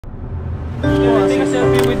Can I take a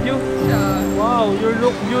selfie with you? Sure. Wow, you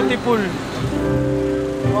look beautiful. 1,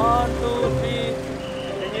 2, 3.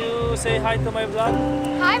 Can you say hi to my vlog?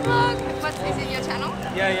 Hi vlog. Is it your channel?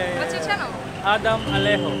 Yeah. What's your channel? Adam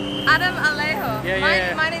Alejo. Adam Alejo.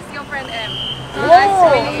 Yeah. Mine is your friend M. Whoa! Nice to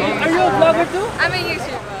meet you. Are you a vlogger too? I'm a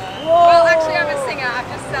YouTuber. Whoa! Well, actually, I'm a singer. I've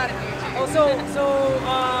just started YouTube. Oh, so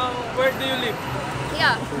where do you live?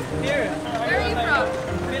 Yeah. Here. Where are you from?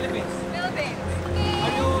 Philippines. Philippines.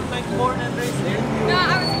 Are you like born and raised here? No,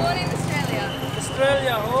 I was born in Australia.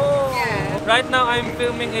 Australia. Oh. Yeah. Right now I'm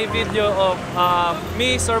filming a video of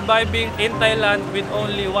me surviving in Thailand with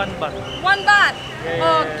only 1 baht. 1 baht.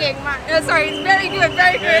 Yeah. Okay, sorry, it's very good,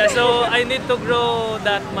 very good. Yeah, so I need to grow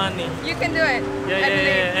that money. You can do it.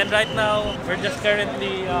 Yeah. And right now we're just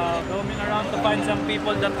currently roaming around to find some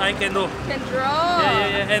people that I can do. You can draw.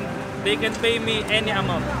 Yeah. And they can pay me any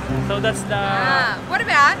amount. So that's the. What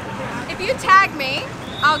about if you tag me?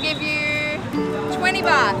 I'll give you 20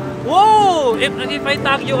 baht. Whoa! If I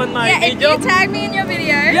tag you on my video. If you tag me in your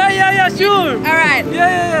video. Yeah, sure. All right.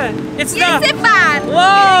 Yeah. It's 20 baht.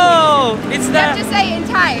 Whoa! It's You have to say it in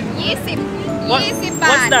Thai. 20 baht.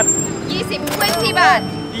 What's that? 20 baht.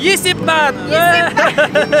 20 baht.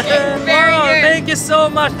 Very Wow, good. thank you so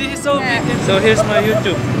much. This is so Yeah. big. So here's my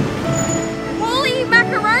YouTube. Holy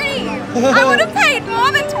macaroni! I would have paid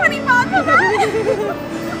more than 20 baht for that.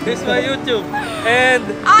 Here's my YouTube. And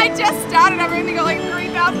I just started. I've only got like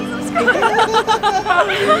 3,000 subscribers.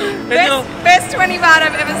 Best 20 baht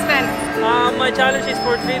I've ever spent. my challenge is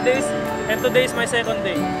for 3 days, and today is my 2nd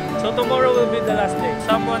day. So tomorrow will be the last day.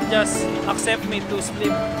 Someone just accept me to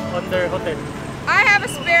sleep on their hotel. I have a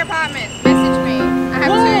spare apartment. Message me. I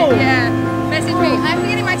have Whoa. to. Yeah. Message me. I'm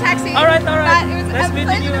getting my taxi. All right. But it was Nice a meeting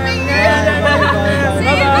pleasure you. to meet you. Bye.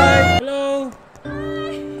 See you, bye. Hello.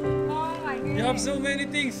 Oh my goodness. You have so many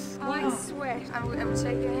things. Oh, I sweat. I would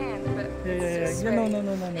shake your hand, but Yeah. it's No.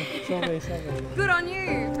 sweaty. It's okay. Good on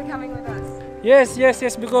you for coming with us. Yes,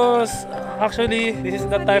 because actually this is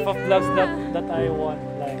the type of vlogs that I want,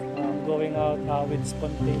 like going out with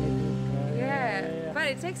spontaneity. Yeah. But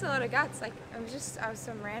it takes a lot of guts. Like I was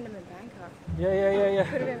some random in Bangkok. Yeah.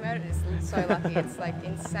 Could have been murdered. It's so lucky. It's like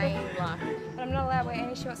insane luck. But I'm not allowed to wear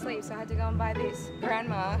any short sleeves, so I had to go and buy this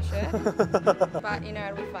grandma shirt. But you know,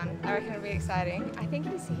 it'll be fun. I reckon it'll be exciting. I think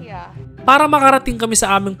he's here. Para makarating kami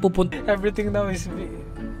sa aming pupunta. Everything now is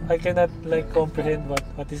I cannot like comprehend what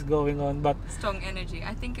is going on, but Strong energy.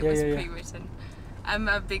 I think it Yeah, was yeah. pre-written. I'm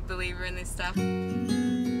a big believer in this stuff.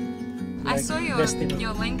 I Like saw destiny.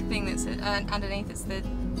 your link thing that's underneath. It's the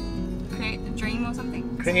create the dream or something.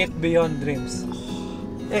 create beyond dreams.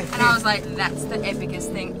 And I was like, that's the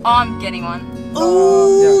epicest thing. I'm getting one.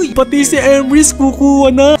 Uy! Pati si Emrys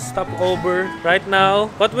kukuha na. Stop over right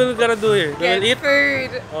now. What we're gonna do here? We will Get eat.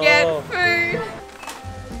 food. Get Oh. food.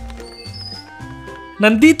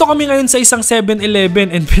 Nandito kami ngayon sa isang 7-Eleven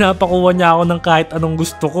and pinapakuha niya ako ng kahit anong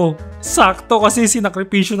gusto ko. Sakto kasi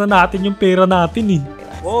sinakripisyo na natin yung pera natin eh.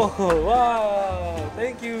 Whoa! Wow!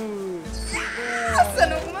 Thank you.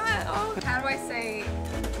 How do I say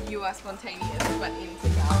you are spontaneous but in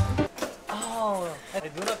Tagalog? Oh, I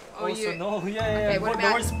do not Oh, also you- know. Yeah. Okay, what The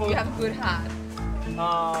about words for you have a good heart?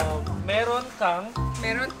 meron kang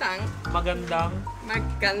Meron tang magandang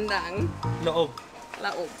magandang loob.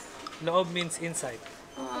 laob. Loob means inside.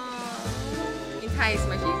 In Thai is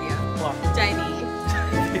mahivia. Wow. Chinese.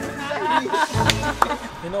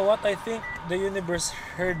 You know what? I think the universe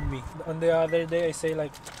heard me. On the other day, I say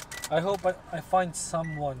like, I hope I find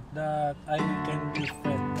someone that I can be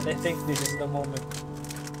friend. And I think this is the moment.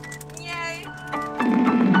 Yay!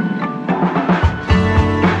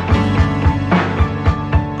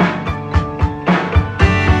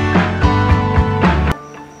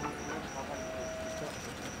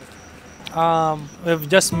 We've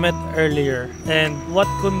just met earlier. And what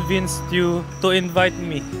convinced you to invite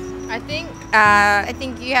me? I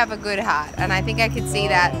think you have a good heart, and I think I could see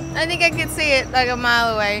that. I think I could see it like a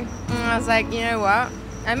mile away. And I was like, you know what?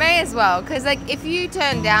 I may as well, because like if you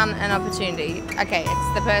turn down an opportunity, okay,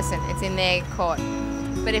 it's the person, it's in their court.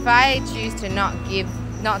 But if I choose to not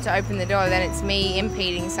to open the door, then it's me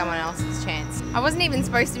impeding someone else's chance. I wasn't even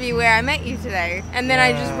supposed to be where I met you today, and then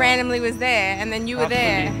I just randomly was there, and then you were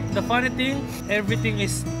there. The funny thing, everything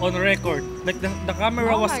is on record. Like the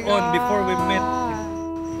camera Oh was my on before we met.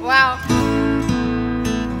 Wow.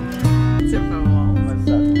 Super well. What's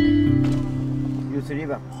that? You sleep?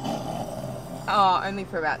 Oh, only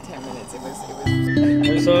for about 10 minutes. It was.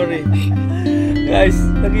 I'm sorry. Guys,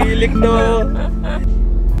 nagiilik daw ako.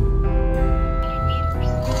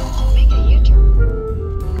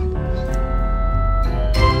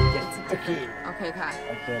 Okay. Okay, Kai.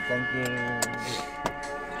 Okay, thank you.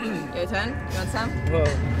 Your turn. You want some? Wow.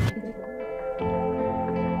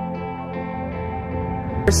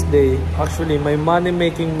 First day, actually, my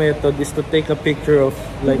money-making method is to take a picture of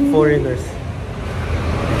like foreigners.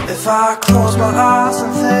 If I close my eyes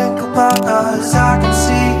and think about us, I can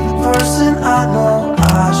see the person I know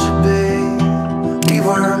I should be. We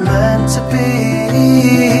were meant to be.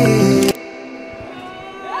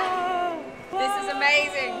 This is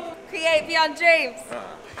amazing. Create beyond dreams.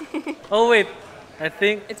 Oh wait, I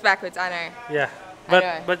think It's backwards, I know. yeah, know.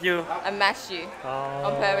 but you. I mashed you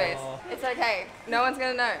on Oh. purpose. It's okay. No one's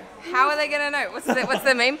gonna know. How are they gonna know? What's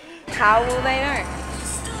the meme? How will they know?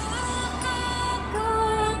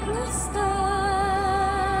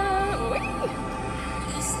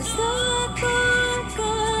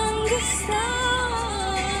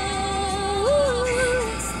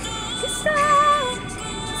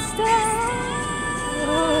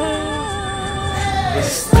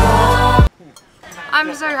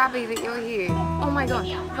 I'm so happy that you're here. Oh my god.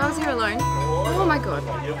 If I was here alone, oh my god.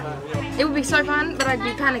 It would be so fun, but I'd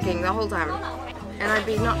be panicking the whole time. And I'd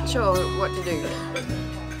be not sure what to do.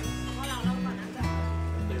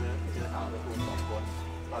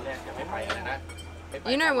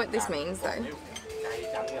 You know what this means though?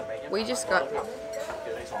 We just got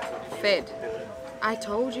fed. I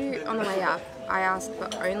told you on the way up, I asked for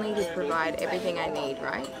only to provide everything I need,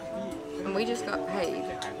 right? And we just got paid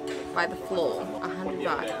by the floor, 100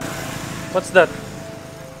 baht. What's that?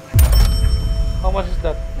 How much is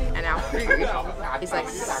that? And our food is like,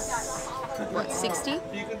 what, 60?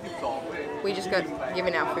 We just got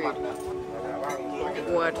given our food.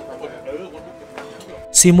 What?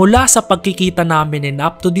 Simula sa pagkikita namin and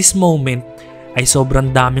up to this moment ay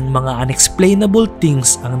sobrang daming mga unexplainable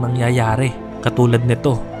things ang nangyayari. Katulad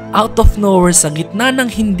nito, out of nowhere sa gitna ng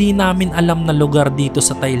hindi namin alam na lugar dito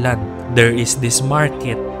sa Thailand, there is this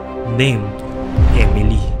market named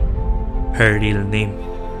Emily. Her real name.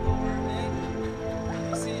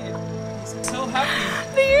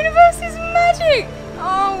 The universe is magic!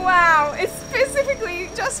 Oh wow, it's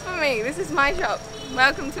specifically just for me. This is my shop.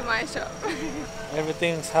 Welcome to my shop.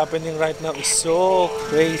 Everything's happening right now is so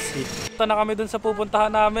crazy. Punta na kami dun sa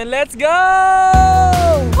pupuntahan namin. Let's go!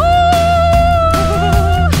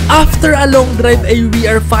 After a long drive ay we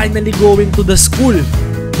are finally going to the school.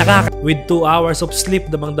 With 2 hours of sleep,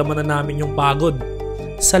 damang-dama na namin yung pagod.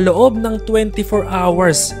 Sa loob ng 24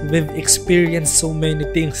 hours, we've experienced so many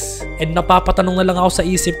things. And napapatanong na lang ako sa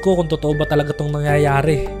isip ko kung totoo ba talaga itong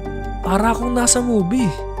nangyayari. Para akong nasa movie.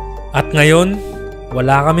 At ngayon,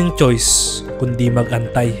 wala kaming choice kundi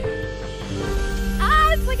mag-antay.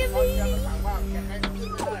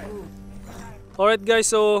 Alright guys,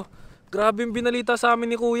 so grabe yung binalita sa amin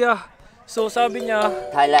ni Kuya. So sabi niya,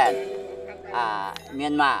 Thailand,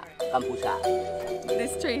 Myanmar, Cambodia.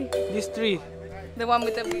 This tree, this tree, the one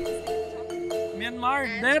with the... Myanmar,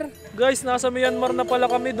 there. Guys, nasa Myanmar na pala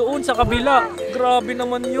kami doon sa kabila. Grabe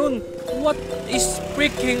naman yun. What is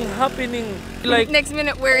freaking happening? Like, Next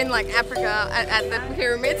minute we're in like Africa at the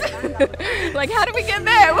pyramids. Like how did we get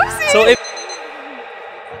there? Whoopsie! so if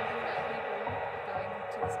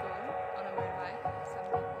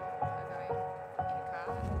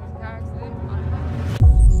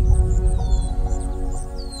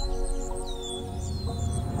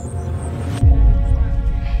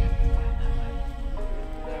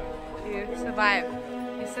You survive.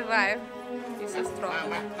 You survive. You're so strong.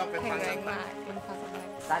 แข็งแรงมากเป็นความสำเร็จ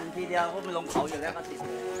สั้นทีเดียวก็มันลงเขาอยู่แล้วก็ติด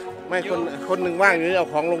ไม่คนหนึ่งว่างอยู่นี่เอา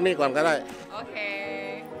ของลงนี่ก่อนก็ได้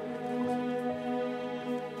Okay.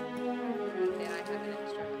 Then I have an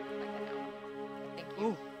extra like an hour. Thank you.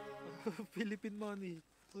 Philippine money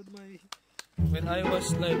on my... When I was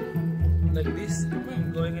like this,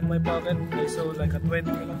 going in my pocket, I saw like a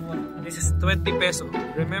 20. This is 20 peso.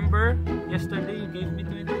 Remember yesterday you gave me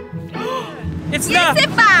 20? It's not!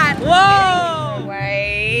 Whoa!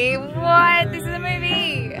 Wait, what? This is a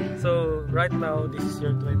movie. So right now this is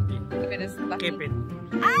your 20. If it is lucky. Keep it.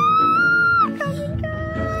 Ah,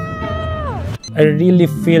 I really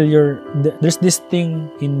feel there's this thing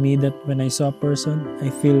in me that when I saw a person, I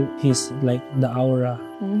feel his like the aura,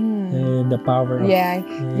 the power. yeah,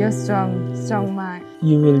 you're strong mind.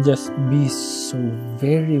 You will just be so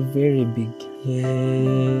very, very big.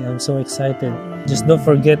 Yeah, I'm so excited. Just don't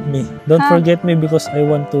forget me. Don't forget me because I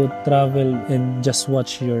want to travel and just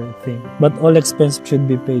watch your thing. But all expense should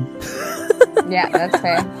be paid. Yeah, that's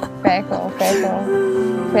fair. Fair call.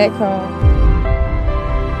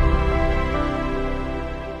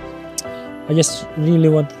 I just really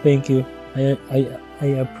want to thank you. I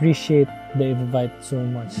appreciate the invite so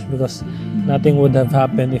much because nothing would have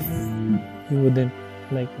happened if you wouldn't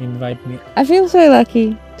like invite me. I feel so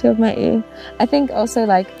lucky to have met you. I think also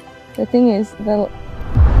like the thing is the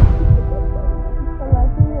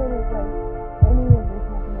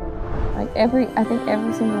I think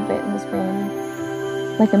every single bit has been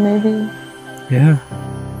like a movie. Yeah.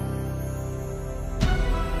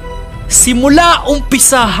 Simula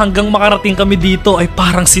umpisa hanggang makarating kami dito ay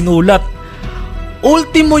parang sinulat.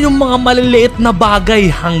 Ultimo yung mga maliliit na bagay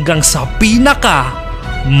hanggang sa pinaka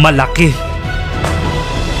malaki.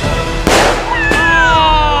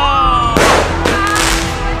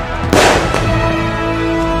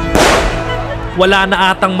 Wala na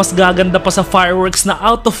atang mas gaganda pa sa fireworks na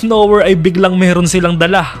out of nowhere ay biglang meron silang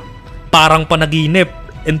dala. Parang panaginip.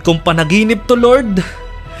 And kung panaginip to Lord,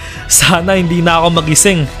 sana hindi na ako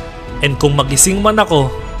magising. And kung magising man ako,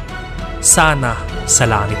 sana sa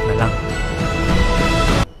langit na lang.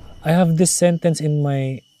 I have this sentence in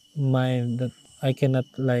my mind that I cannot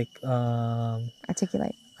like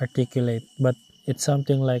articulate, but it's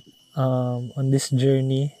something like on this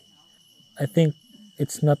journey, I think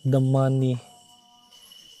it's not the money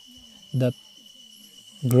that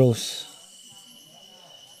grows,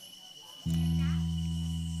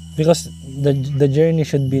 because the journey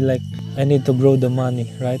should be like I need to grow the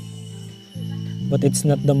money, right? But it's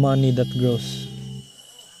not the money that grows.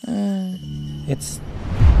 It's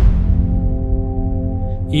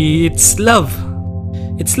love.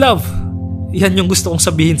 It's love. Yan yung gusto kong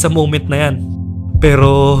sabihin sa moment na yan.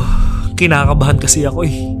 Pero kinakabahan kasi ako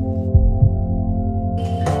eh.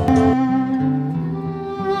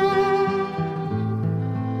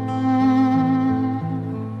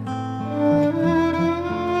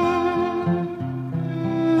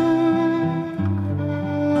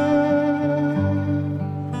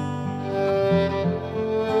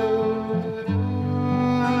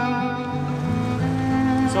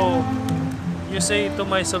 so you say to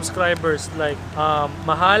my subscribers like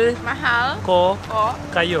mahal ko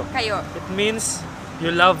kayo. It means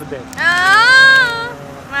you love them.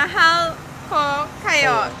 Mahal ko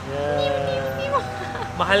kayo. Yeah.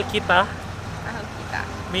 Mahal kita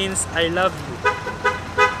means I love you.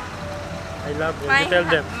 I love you. You tell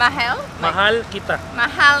them. Mahal kita.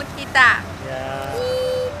 Mahal kita. Yeah.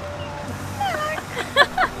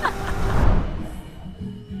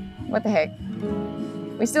 What the heck?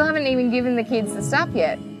 We still haven't even given the kids the stuff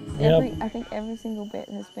yet. Yep. I think every single bit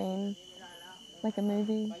has been like a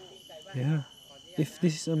movie. Yeah. If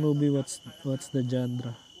this is a movie, what's the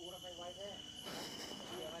genre?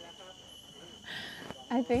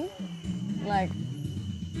 I think, like,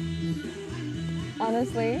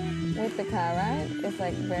 honestly, with the car ride, it's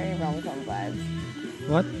like very rom-com vibes.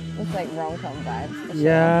 What? It's like rom-com vibes. For sure.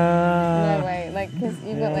 Yeah. No way, like, cause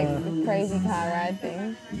you've got like the crazy car ride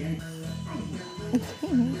thing.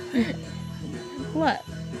 What?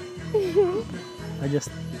 I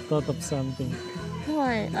just thought of something.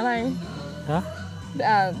 Why? Huh?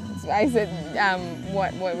 I said,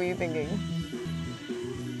 what were you thinking?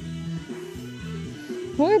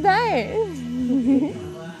 Who is that?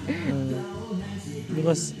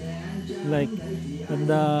 Because, like, at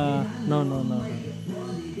the no.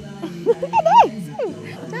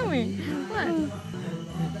 Tell me. What?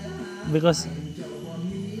 Because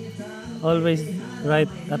always right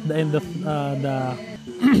at the end of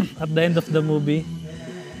at the end of the movie,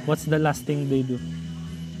 what's the last thing they do?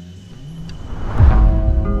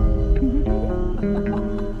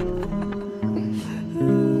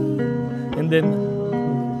 And then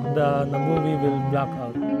the movie will black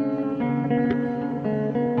out.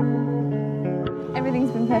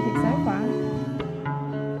 Everything's been perfect so far.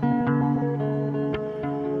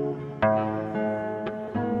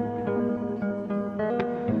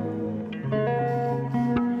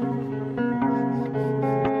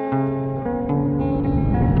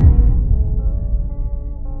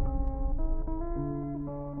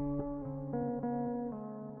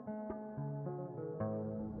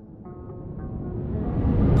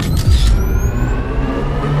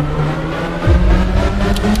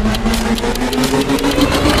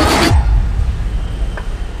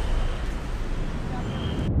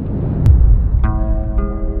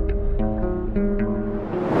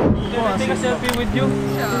 Can I take a selfie with you?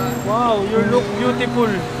 Sure. Wow, you look beautiful.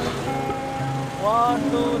 1,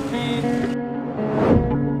 2, 3.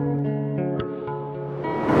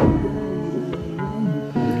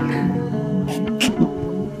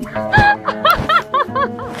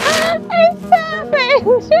 It's perfect!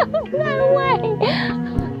 No way!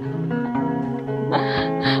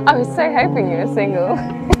 I was so hoping you were single.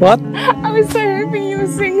 What? I was so hoping you were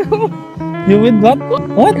single. You with what?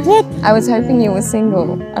 What? I was hoping you were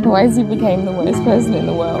single. Otherwise you became the worst person in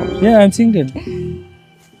the world. Yeah, I'm single.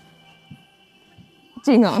 จ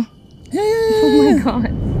ริงเหรอ Oh my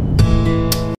god